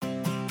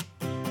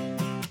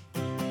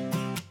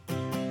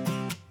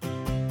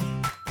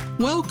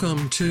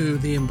Welcome to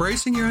the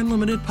Embracing Your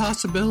Unlimited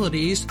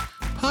Possibilities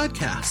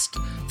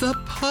podcast, the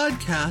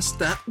podcast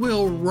that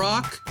will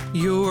rock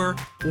your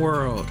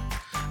world.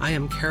 I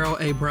am Carol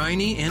A.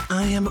 Briney, and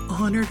I am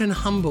honored and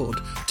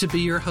humbled to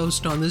be your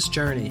host on this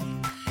journey.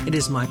 It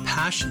is my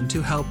passion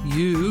to help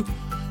you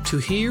to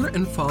hear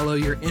and follow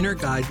your inner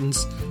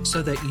guidance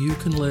so that you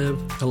can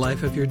live the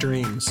life of your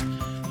dreams.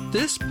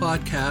 This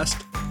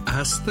podcast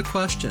asks the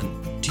question,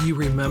 do you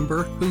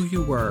remember who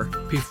you were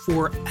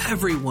before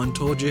everyone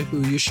told you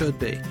who you should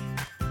be?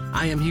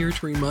 I am here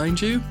to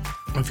remind you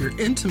of your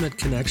intimate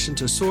connection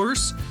to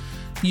Source.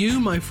 You,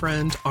 my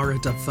friend, are a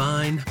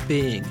divine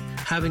being,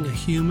 having a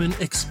human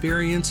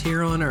experience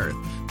here on Earth,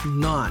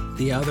 not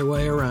the other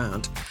way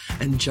around.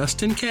 And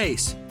just in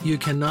case you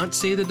cannot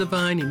see the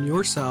divine in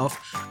yourself,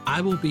 I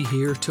will be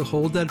here to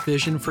hold that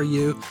vision for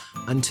you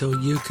until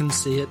you can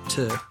see it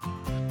too.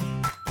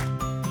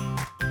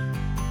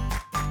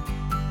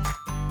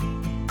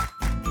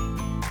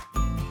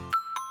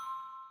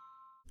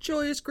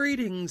 Joyous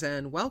greetings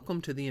and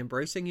welcome to the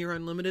Embracing Your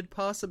Unlimited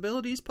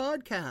Possibilities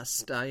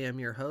podcast. I am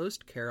your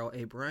host, Carol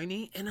A.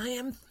 Briney, and I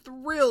am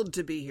thrilled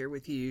to be here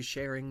with you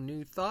sharing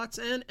new thoughts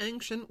and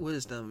ancient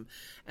wisdom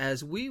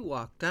as we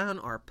walk down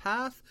our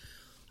path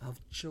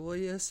of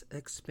joyous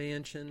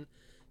expansion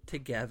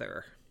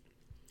together.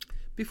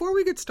 Before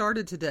we get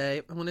started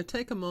today, I want to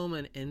take a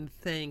moment and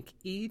thank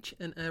each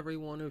and every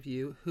one of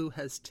you who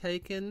has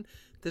taken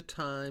the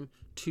time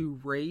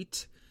to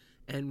rate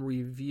and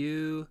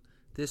review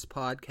this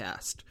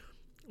podcast.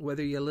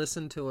 Whether you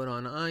listen to it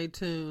on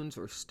iTunes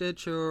or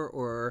Stitcher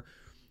or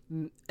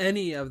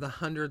any of the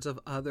hundreds of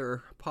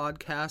other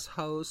podcast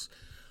hosts,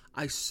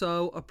 I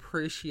so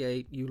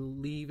appreciate you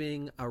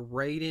leaving a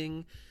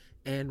rating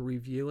and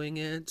reviewing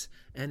it.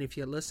 And if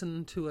you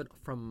listen to it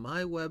from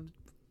my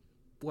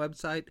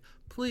website,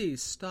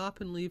 please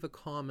stop and leave a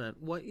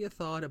comment what you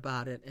thought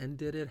about it and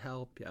did it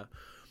help you.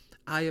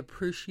 I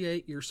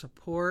appreciate your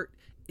support.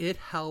 It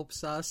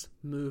helps us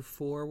move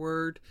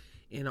forward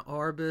in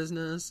our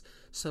business.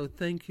 So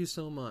thank you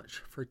so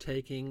much for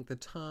taking the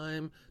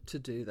time to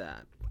do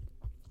that.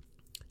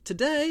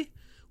 Today,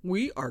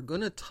 we are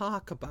going to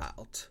talk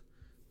about,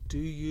 do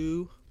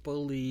you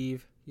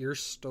believe your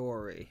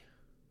story?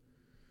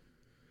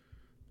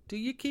 Do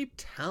you keep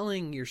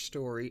telling your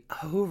story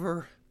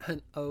over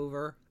and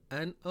over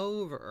and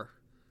over?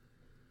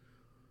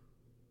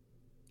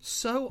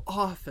 So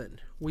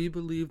often, we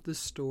believe the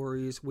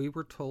stories we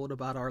were told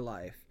about our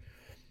life.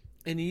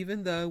 And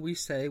even though we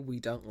say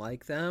we don't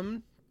like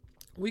them,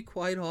 we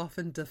quite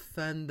often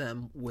defend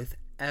them with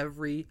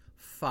every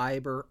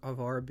fiber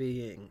of our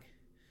being.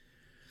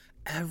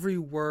 Every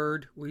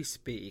word we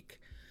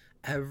speak,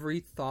 every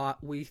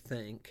thought we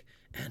think,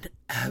 and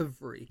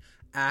every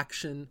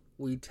action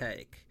we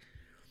take.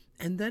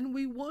 And then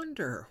we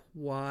wonder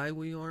why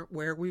we aren't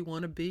where we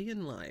want to be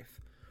in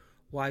life,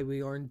 why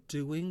we aren't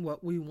doing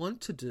what we want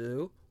to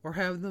do or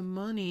have the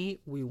money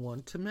we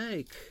want to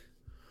make.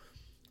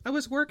 I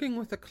was working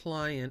with a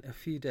client a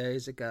few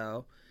days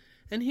ago,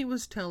 and he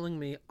was telling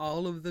me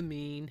all of the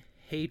mean,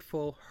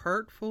 hateful,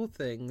 hurtful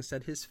things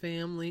that his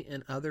family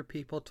and other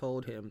people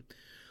told him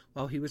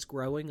while he was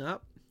growing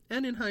up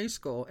and in high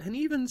school, and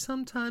even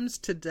sometimes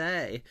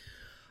today.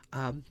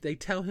 They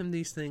tell him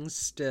these things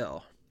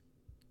still.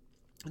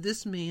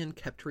 This man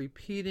kept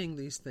repeating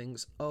these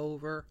things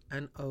over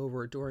and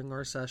over during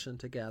our session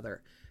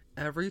together.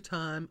 Every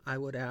time I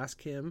would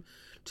ask him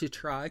to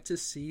try to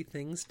see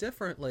things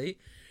differently,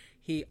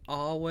 he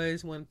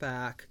always went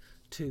back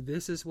to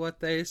this is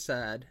what they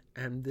said,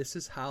 and this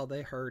is how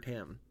they hurt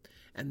him,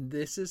 and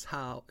this is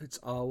how it's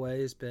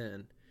always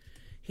been.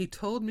 He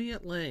told me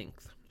at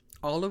length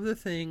all of the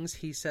things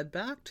he said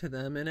back to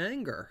them in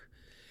anger.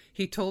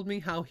 He told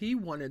me how he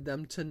wanted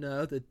them to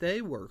know that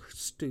they were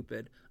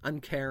stupid,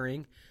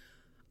 uncaring,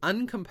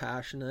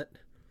 uncompassionate,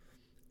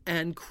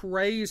 and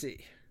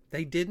crazy.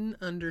 They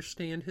didn't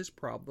understand his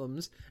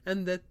problems,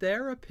 and that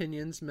their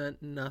opinions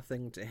meant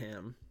nothing to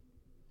him.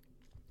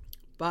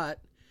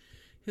 But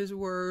his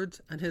words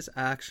and his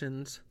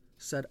actions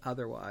said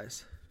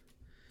otherwise.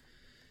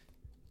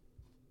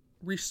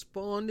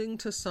 Responding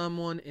to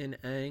someone in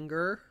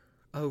anger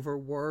over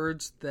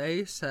words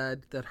they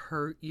said that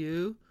hurt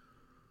you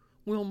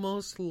will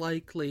most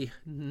likely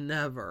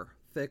never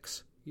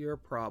fix your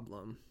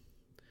problem.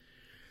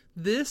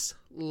 This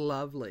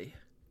lovely,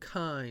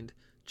 kind,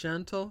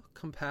 gentle,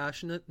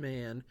 compassionate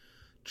man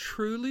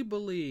truly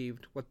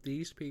believed what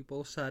these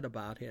people said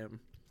about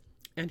him.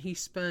 And he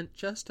spent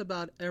just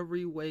about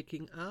every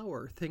waking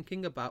hour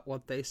thinking about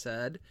what they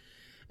said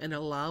and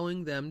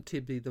allowing them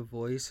to be the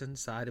voice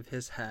inside of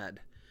his head,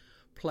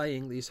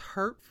 playing these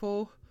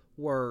hurtful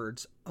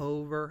words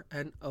over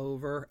and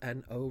over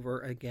and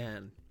over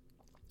again.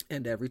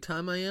 And every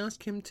time I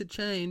asked him to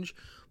change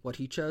what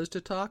he chose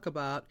to talk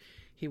about,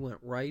 he went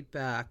right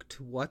back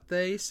to what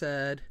they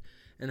said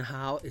and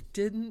how it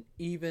didn't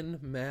even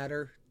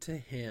matter to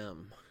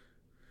him.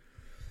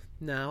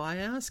 Now I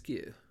ask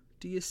you,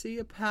 do you see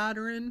a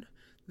pattern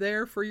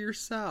there for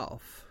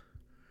yourself?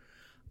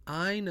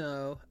 I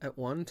know at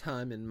one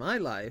time in my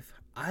life,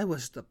 I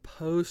was the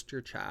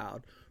poster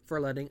child for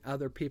letting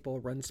other people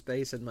run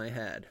space in my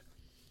head.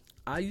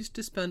 I used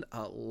to spend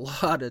a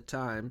lot of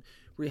time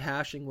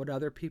rehashing what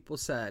other people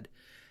said,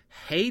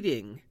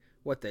 hating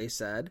what they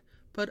said,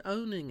 but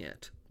owning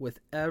it with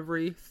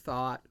every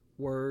thought,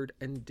 word,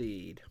 and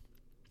deed.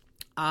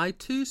 I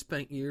too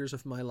spent years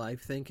of my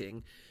life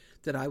thinking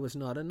that I was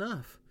not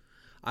enough.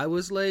 I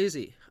was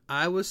lazy,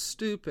 I was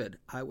stupid,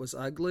 I was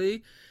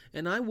ugly,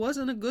 and I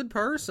wasn't a good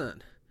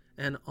person.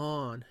 And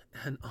on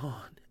and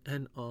on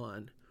and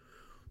on.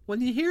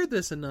 When you hear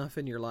this enough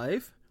in your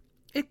life,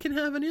 it can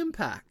have an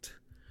impact.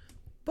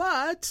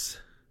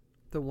 But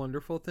the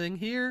wonderful thing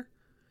here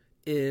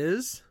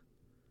is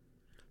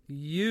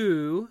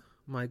you,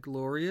 my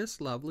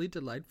glorious, lovely,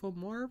 delightful,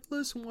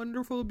 marvelous,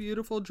 wonderful,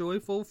 beautiful,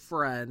 joyful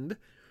friend,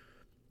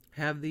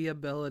 have the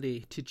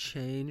ability to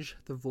change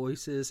the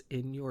voices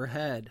in your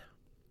head.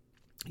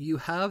 You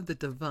have the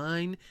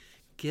divine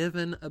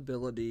given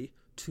ability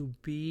to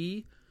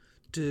be,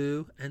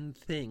 do, and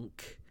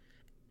think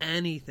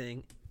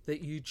anything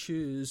that you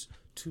choose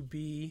to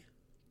be,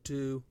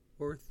 do,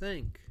 or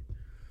think.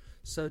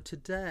 So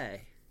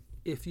today,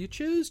 if you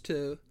choose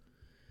to,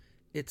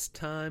 it's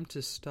time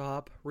to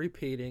stop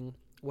repeating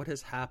what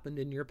has happened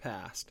in your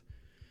past.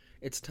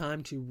 It's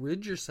time to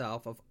rid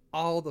yourself of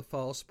all the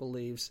false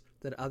beliefs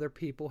that other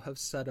people have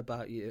said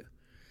about you.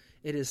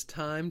 It is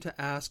time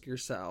to ask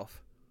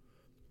yourself,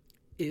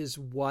 is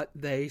what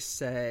they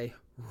say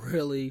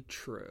really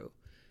true?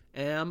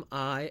 Am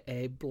I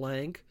a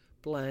blank,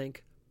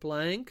 blank,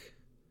 blank?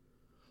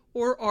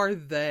 Or are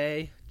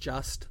they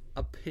just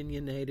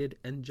opinionated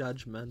and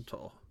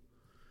judgmental?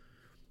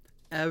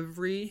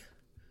 Every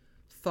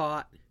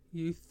thought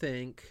you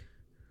think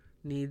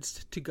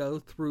needs to go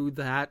through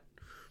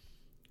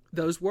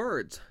those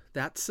words,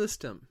 that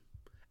system.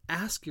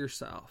 Ask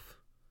yourself,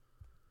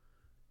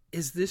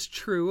 is this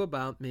true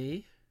about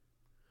me?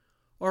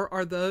 Or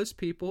are those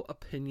people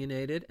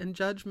opinionated and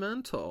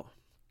judgmental?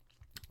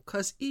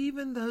 Because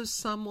even though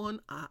someone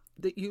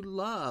that you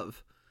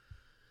love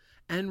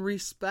and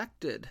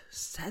respected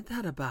said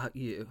that about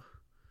you,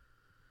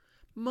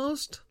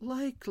 most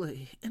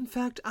likely, in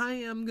fact, I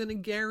am going to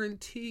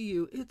guarantee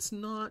you it's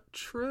not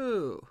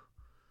true.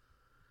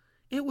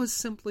 It was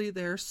simply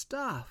their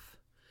stuff.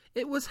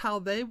 It was how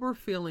they were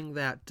feeling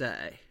that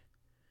day.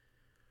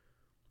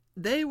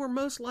 They were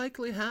most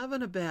likely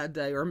having a bad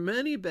day or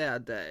many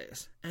bad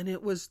days, and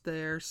it was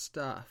their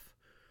stuff.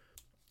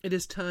 It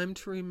is time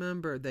to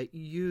remember that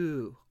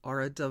you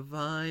are a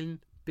divine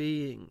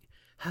being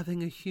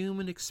having a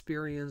human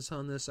experience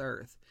on this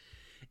earth.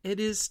 It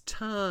is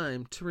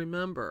time to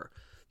remember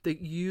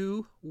that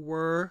you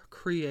were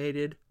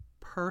created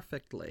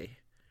perfectly.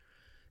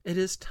 It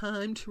is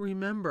time to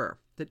remember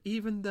that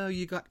even though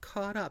you got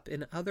caught up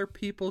in other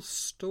people's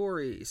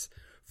stories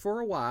for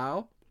a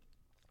while,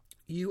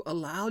 you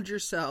allowed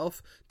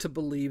yourself to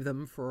believe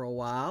them for a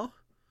while.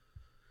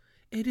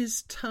 It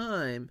is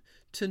time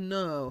to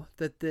know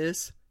that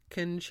this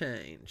can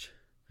change.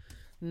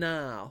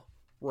 Now,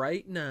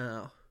 right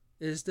now,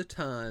 is the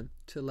time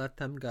to let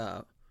them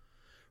go.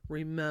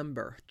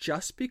 Remember,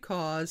 just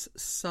because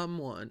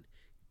someone,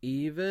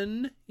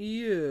 even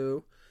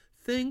you,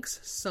 thinks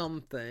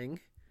something,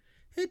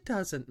 it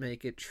doesn't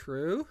make it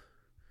true.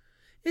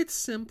 It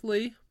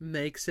simply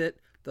makes it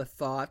the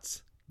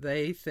thoughts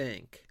they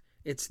think.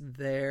 It's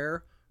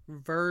their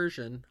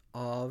version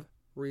of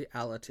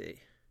reality.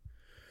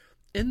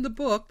 In the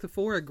book, The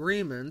Four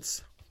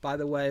Agreements, by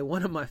the way,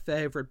 one of my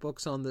favorite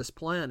books on this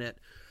planet,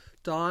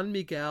 Don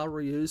Miguel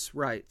Ruiz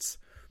writes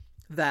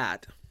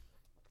that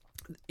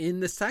in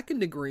the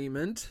second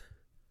agreement,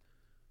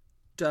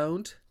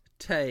 don't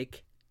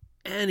take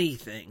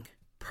anything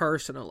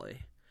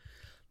personally.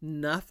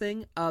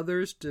 Nothing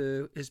others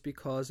do is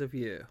because of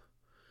you.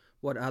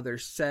 What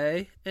others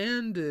say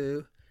and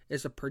do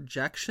is a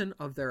projection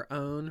of their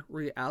own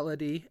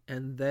reality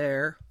and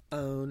their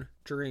own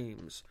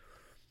dreams.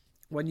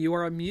 When you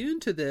are immune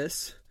to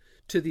this,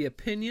 to the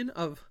opinions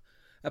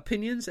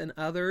and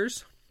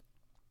others,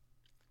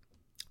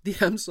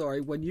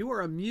 when you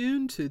are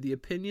immune to the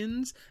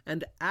opinions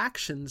and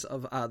actions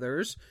of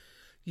others,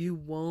 you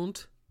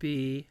won't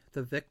be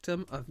the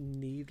victim of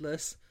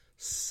needless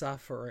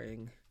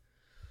suffering.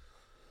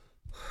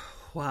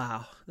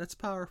 Wow, that's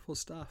powerful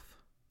stuff.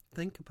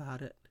 Think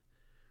about it.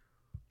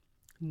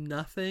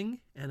 Nothing,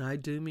 and I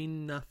do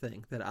mean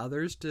nothing, that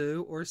others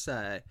do or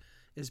say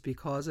is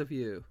because of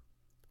you.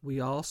 We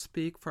all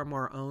speak from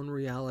our own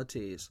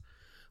realities.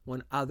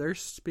 When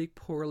others speak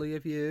poorly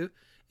of you,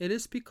 it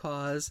is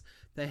because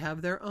they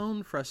have their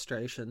own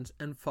frustrations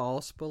and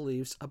false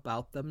beliefs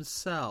about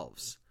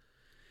themselves.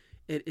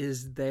 It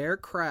is their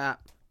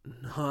crap,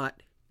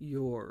 not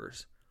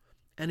yours.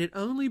 And it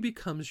only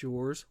becomes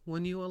yours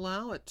when you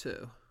allow it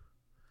to.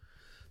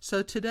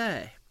 So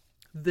today,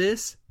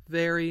 this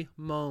very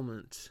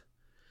moment,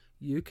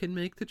 you can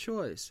make the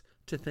choice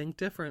to think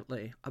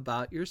differently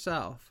about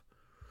yourself.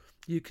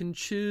 You can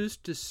choose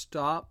to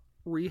stop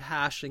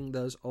rehashing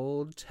those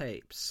old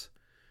tapes.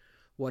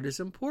 What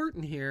is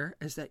important here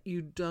is that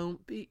you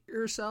don't beat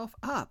yourself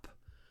up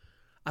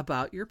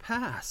about your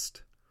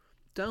past.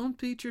 Don't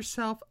beat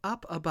yourself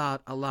up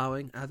about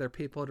allowing other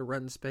people to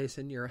run space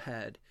in your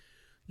head.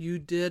 You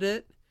did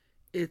it.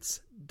 It's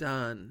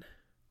done.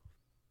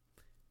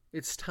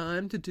 It's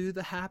time to do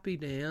the happy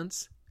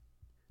dance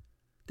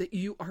that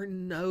you are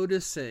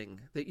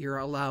noticing that you're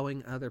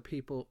allowing other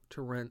people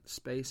to rent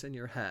space in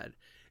your head.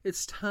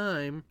 It's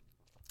time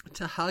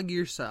to hug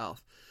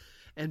yourself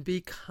and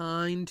be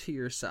kind to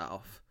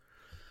yourself,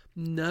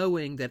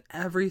 knowing that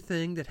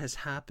everything that has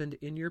happened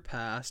in your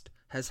past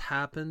has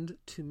happened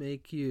to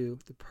make you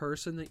the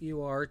person that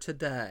you are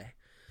today.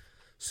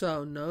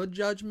 So no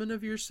judgment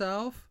of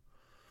yourself,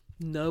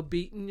 no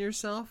beating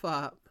yourself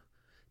up.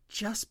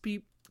 Just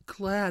be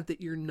glad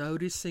that you're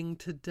noticing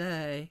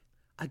today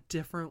a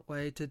different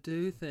way to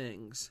do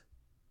things.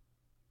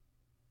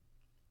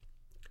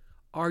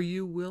 Are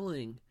you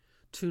willing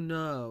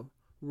to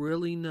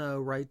really know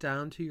right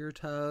down to your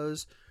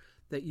toes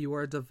that you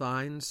are a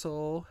divine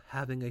soul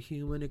having a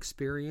human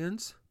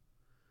experience?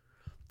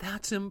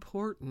 That's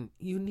important.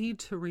 You need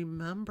to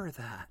remember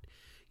that.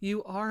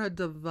 You are a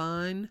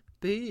divine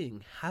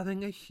being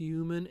having a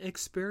human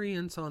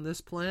experience on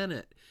this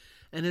planet.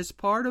 And as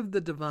part of the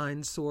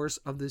divine source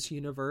of this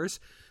universe,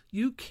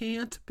 you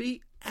can't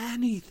be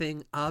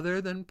anything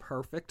other than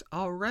perfect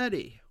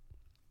already.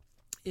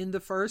 In the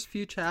first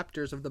few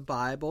chapters of the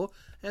Bible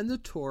and the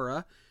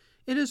Torah,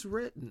 it is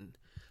written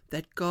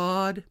that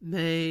God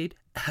made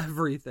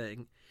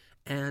everything,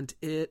 and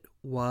it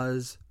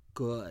was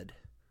good.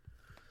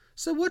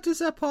 So what does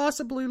that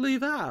possibly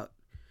leave out?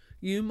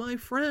 You, my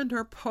friend,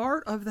 are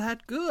part of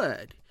that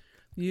good.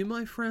 You,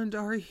 my friend,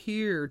 are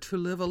here to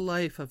live a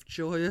life of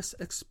joyous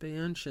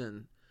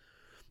expansion.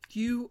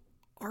 You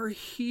are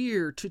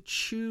here to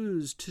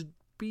choose to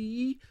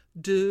be,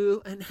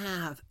 do, and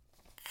have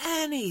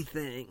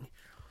anything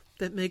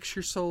that makes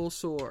your soul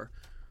soar.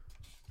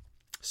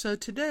 So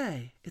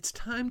today, it's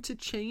time to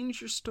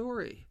change your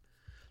story.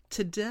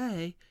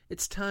 Today,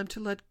 it's time to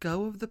let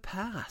go of the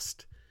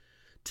past.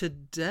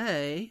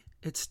 Today,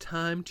 it's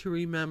time to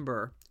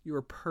remember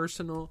your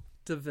personal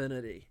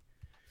divinity.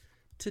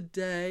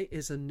 Today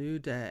is a new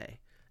day,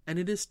 and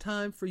it is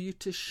time for you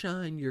to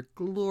shine your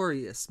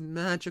glorious,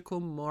 magical,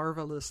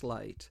 marvelous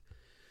light.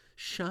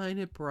 Shine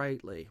it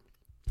brightly.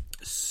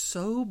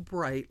 So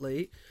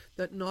brightly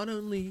that not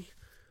only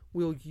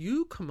will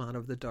you come out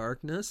of the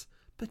darkness,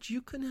 but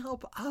you can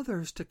help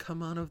others to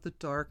come out of the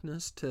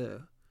darkness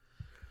too.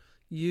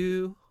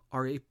 You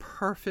are a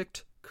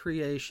perfect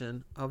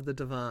creation of the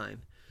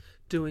divine,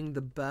 doing the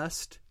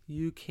best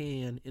you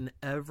can in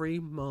every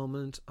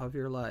moment of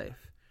your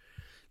life.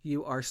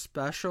 You are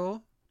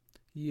special,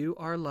 you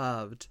are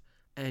loved,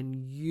 and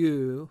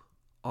you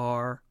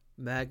are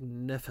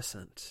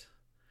magnificent.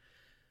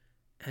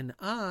 And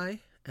I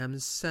am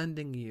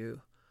sending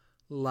you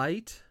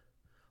light,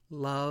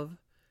 love,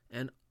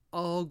 and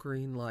all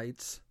green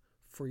lights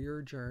for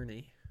your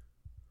journey.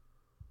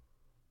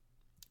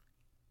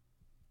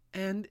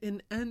 And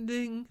in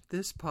ending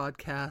this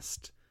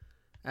podcast,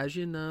 as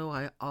you know,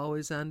 I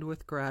always end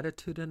with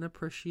gratitude and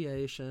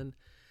appreciation.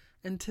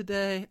 And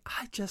today,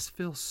 I just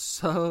feel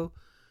so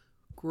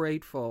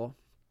grateful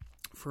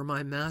for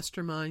my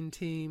mastermind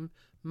team,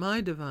 my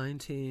divine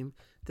team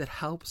that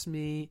helps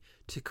me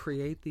to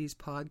create these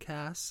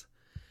podcasts.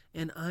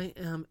 And I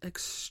am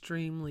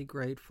extremely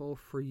grateful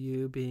for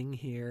you being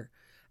here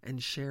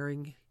and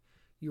sharing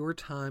your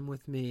time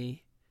with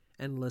me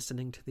and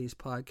listening to these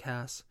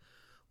podcasts.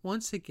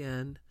 Once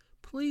again,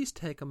 please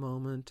take a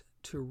moment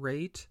to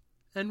rate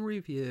and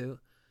review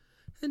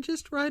and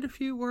just write a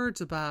few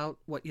words about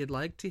what you'd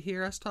like to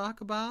hear us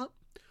talk about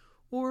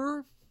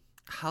or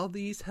how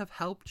these have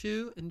helped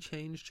you and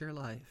changed your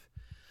life.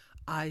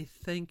 I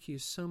thank you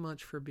so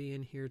much for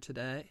being here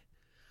today.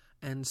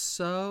 And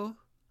so,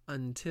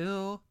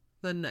 until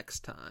the next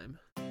time.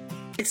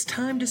 It's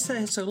time to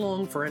say so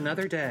long for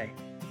another day.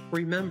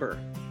 Remember,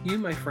 you,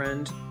 my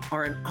friend,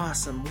 are an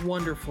awesome,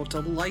 wonderful,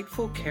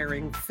 delightful,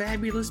 caring,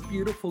 fabulous,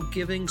 beautiful,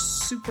 giving,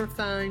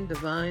 superfine,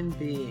 divine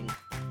being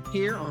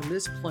here on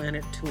this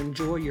planet to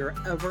enjoy your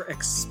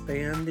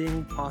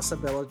ever-expanding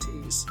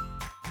possibilities.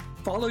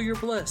 Follow your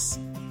bliss,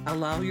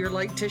 allow your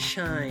light to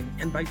shine,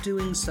 and by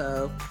doing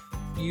so,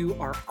 you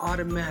are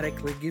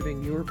automatically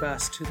giving your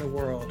best to the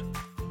world.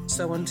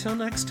 So until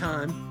next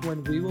time,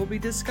 when we will be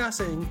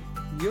discussing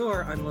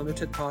your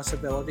unlimited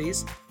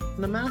possibilities,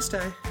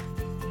 namaste.